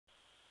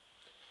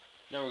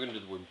Now we're going to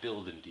do the word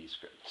build in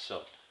Dscript.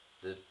 So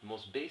the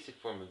most basic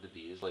form of the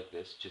B is like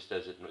this, just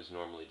as it was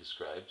normally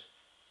described.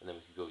 And then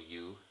we could go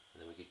U,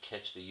 and then we could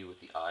catch the U with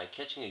the I.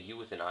 Catching a U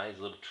with an I is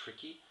a little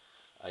tricky.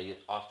 I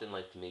often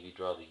like to maybe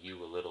draw the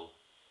U a little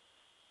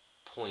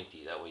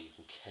pointy, that way you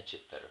can catch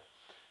it better.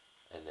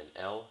 And then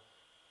L,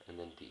 and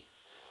then D.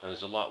 Now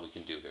there's a lot we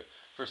can do here.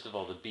 First of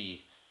all, the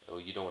B,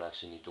 you don't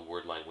actually need the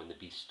word line when the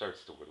B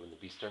starts the word. When the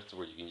B starts the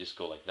word, you can just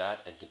go like that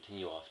and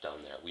continue off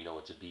down there. We know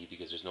it's a B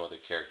because there's no other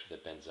character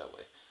that bends that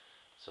way.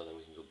 So then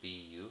we can go B,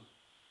 U.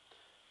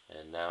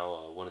 And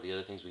now one of the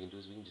other things we can do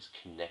is we can just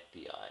connect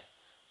the I.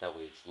 That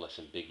way it's less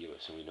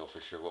ambiguous and we know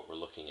for sure what we're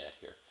looking at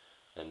here.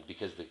 And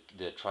because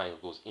the triangle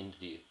goes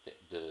into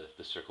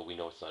the circle, we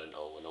know it's not an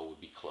O. An O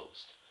would be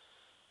closed.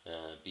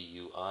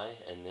 B-U-I,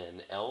 and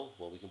then L,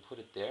 well, we can put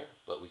it there,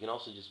 but we can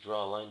also just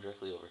draw a line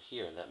directly over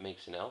here, and that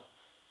makes an L.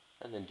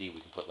 And then D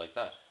we can put like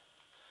that.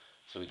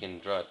 So we can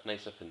draw it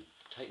nice up and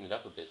tighten it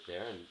up a bit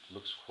there, and it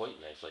looks quite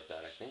nice like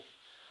that, I think.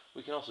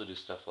 We can also do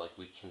stuff like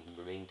we can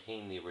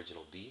maintain the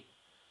original B,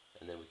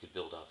 and then we could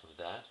build off of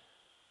that.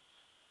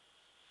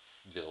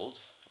 Build,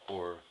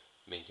 or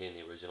maintain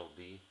the original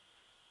B.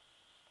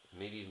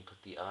 Maybe even put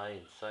the I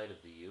inside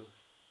of the U.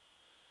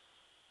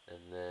 And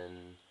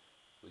then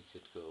we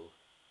could go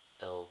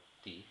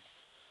LD.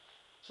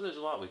 So there's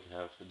a lot we can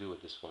have to do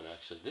with this one,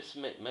 actually. This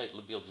might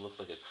be able to look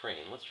like a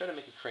crane. Let's try to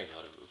make a crane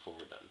out of it before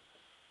we're done.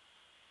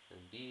 And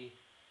B,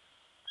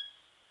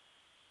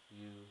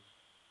 U,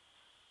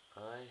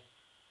 I,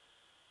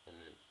 and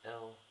then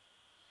L,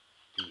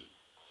 D.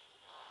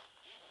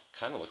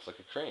 Kind of looks like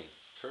a crane.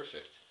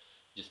 Perfect.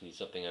 Just need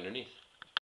something underneath.